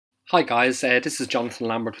Hi guys, this is Jonathan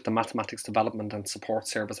Lambert with the Mathematics Development and Support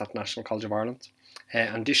Service at National College of Ireland.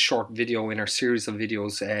 And this short video in our series of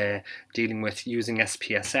videos dealing with using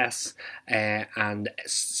SPSS and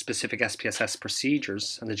specific SPSS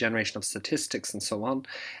procedures and the generation of statistics and so on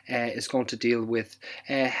is going to deal with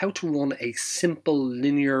how to run a simple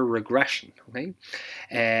linear regression,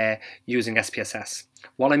 using SPSS.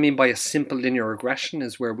 What I mean by a simple linear regression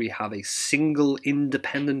is where we have a single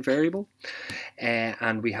independent variable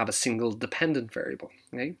and we have a single dependent variable.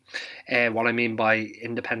 What I mean by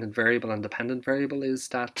independent variable and dependent variable is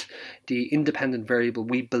that the independent variable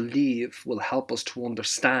we believe will help us to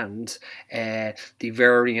understand the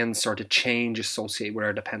variance or the change associated with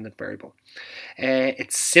our dependent variable.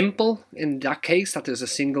 It's simple in that case that there's a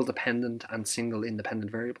single dependent and single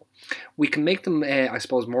independent variable. We can make them, I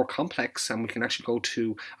suppose, more complex, and we can actually go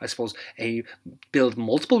to, I suppose, build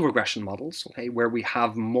multiple regression models, where we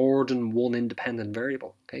have more than one independent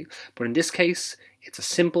variable. But in this case, it's a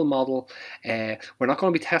simple model. We're not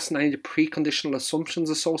going to be testing any of the preconditional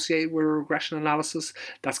assumptions associated with regression analysis.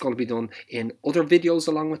 That's going to be done in other videos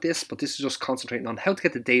along with this, but this is just concentrating on how to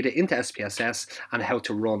get the data into SPSS and how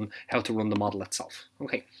to run the model itself.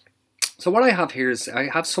 Okay. So what I have here is I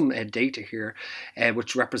have some data here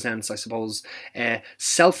which represents, I suppose,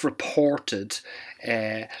 self-reported,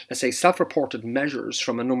 let's say self-reported measures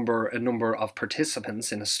from a number of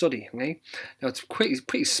participants in a study. Now it's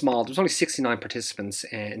pretty small. There's only 69 participants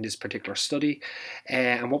in this particular study,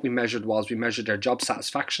 and what we measured was we measured their job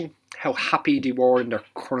satisfaction, how happy they were in their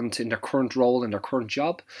current role, in their current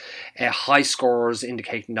job. High scores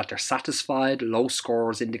indicating that they're satisfied, low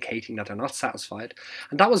scores indicating that they're not satisfied,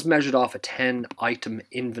 and that was measured off a 10-item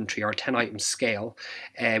inventory or 10-item scale,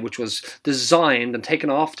 which was designed and taken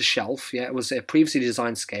off the shelf. It was a previously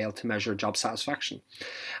designed scale to measure job satisfaction.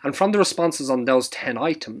 And from the responses on those 10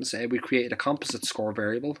 items, we created a composite score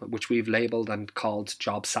variable, which we've labeled and called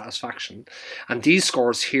job satisfaction. And these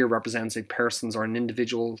scores here represents a person's or an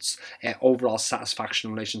individual's overall satisfaction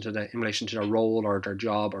in relation to their role or their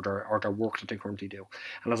job or their work that they currently do.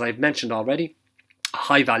 And as I've mentioned already,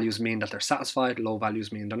 high values mean that they're satisfied, low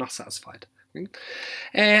values mean they're not satisfied.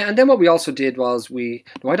 And then what we also did was I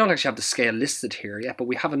don't actually have the scale listed here yet, but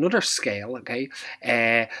we have another scale,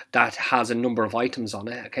 that has a number of items on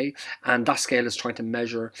it, and that scale is trying to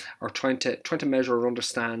measure or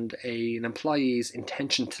understand an employee's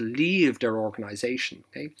intention to leave their organization.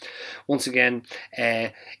 Once again,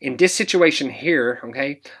 in this situation here,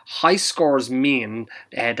 high scores mean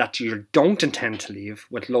that you don't intend to leave,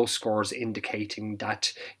 with low scores indicating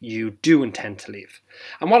that you do intend to leave.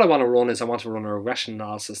 And what I want to run is I want to run a regression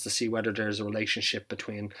analysis to see whether there's a relationship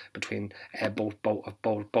between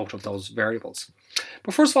both of those variables.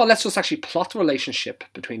 But first of all, let's just actually plot the relationship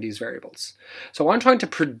between these variables. So I'm trying to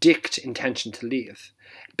predict intention to leave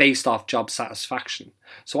based off job satisfaction.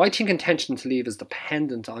 So I think intention to leave is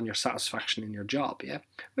dependent on your satisfaction in your job,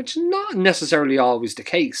 which is not necessarily always the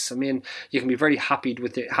case. I mean, you can be very happy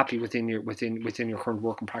within your current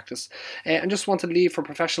work and practice, and just want to leave for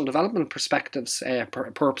professional development perspectives,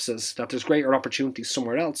 purposes, that there's greater opportunities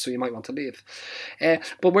somewhere else, so you might want to leave.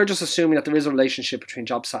 But we're just assuming that there is a relationship between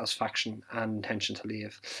job satisfaction and intention to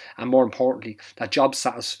leave, and more importantly, that job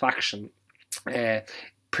satisfaction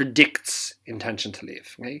predicts intention to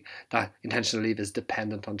leave. That intention to leave is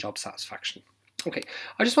dependent on job satisfaction.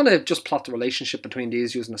 I just want to plot the relationship between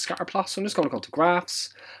these using a scatter plot. So I'm just going to go to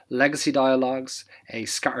graphs, legacy dialogues, a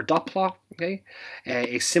scatter dot plot,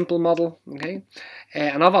 a simple model,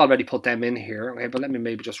 and I've already put them in here, but let me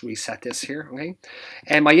maybe just reset this here,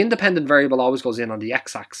 And my independent variable always goes in on the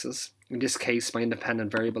x-axis. In this case, my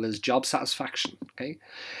independent variable is job satisfaction,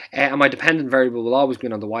 and my dependent variable will always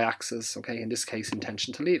be on the y-axis, in this case,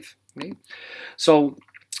 intention to leave, So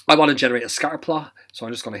I want to generate a scatter plot, so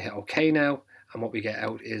I'm just going to hit OK now. And what we get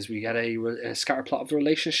out is we get a scatter plot of the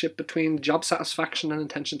relationship between job satisfaction and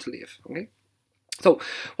intention to leave. So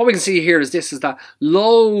what we can see here is that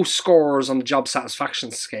low scores on the job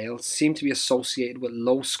satisfaction scale seem to be associated with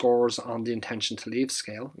low scores on the intention to leave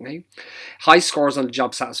scale. High scores on the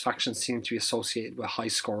job satisfaction seem to be associated with high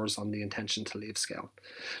scores on the intention to leave scale.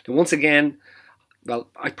 Now once again, well,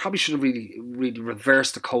 I probably should have really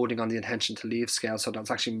reversed the coding on the intention to leave scale, so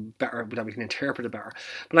that's actually better, that we can interpret it better.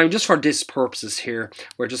 But just for this purposes here,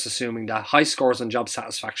 we're just assuming that high scores on job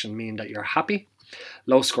satisfaction mean that you're happy.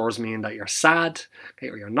 Low scores mean that you're sad,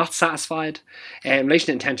 or you're not satisfied. In relation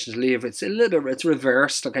to intention to leave, it's a little bit, it's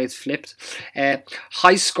reversed, it's flipped.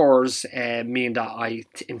 High scores mean that I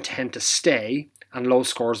intend to stay. and low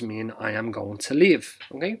scores mean I am going to leave.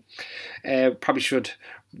 Okay, probably should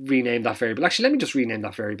rename that variable. Actually, let me just rename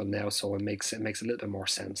that variable now, so it makes a little bit more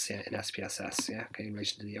sense, yeah, in SPSS, yeah, okay, in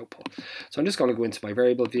relation to the output. So I'm just going to go into my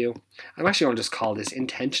variable view. I'm actually going to just call this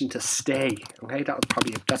intention to stay. Okay,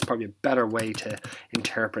 that's probably a better way to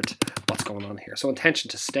interpret what's going on here. So intention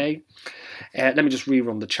to stay. Let me just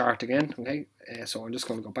rerun the chart again. Okay, so I'm just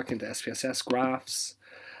going to go back into SPSS, graphs,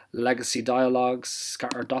 legacy dialogues,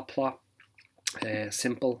 scatter dot plot,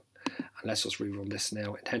 simple. And let's just rerun this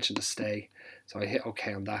now. Intention to stay. So I hit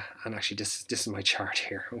OK on that, and actually this is my chart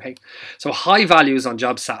here. Okay, so high values on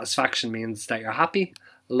job satisfaction means that you're happy.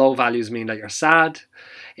 Low values mean that you're sad.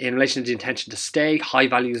 In relation to the intention to stay, high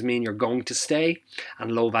values mean you're going to stay, and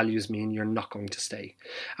low values mean you're not going to stay.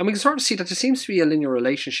 And we can sort of see that there seems to be a linear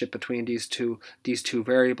relationship between these two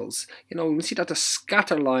variables. You know, we can see that the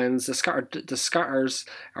scatter lines, the scatters,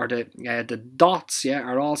 or the dots, yeah,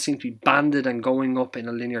 are all seem to be banded and going up in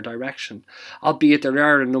a linear direction. Albeit there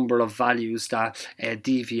are a number of values that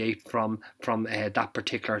deviate from that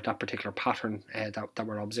particular pattern that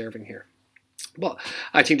we're observing here. But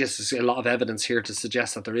I think this is a lot of evidence here to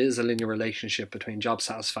suggest that there is a linear relationship between job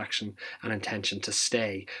satisfaction and intention to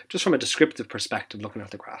stay, just from a descriptive perspective looking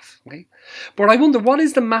at the graph. Okay, but I wonder, what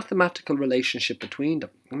is the mathematical relationship between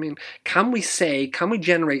them? I mean, can we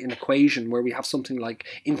generate an equation where we have something like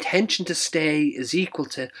intention to stay is equal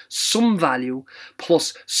to some value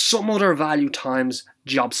plus some other value times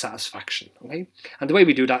job satisfaction? Okay, and the way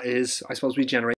we do that is, I suppose, we generate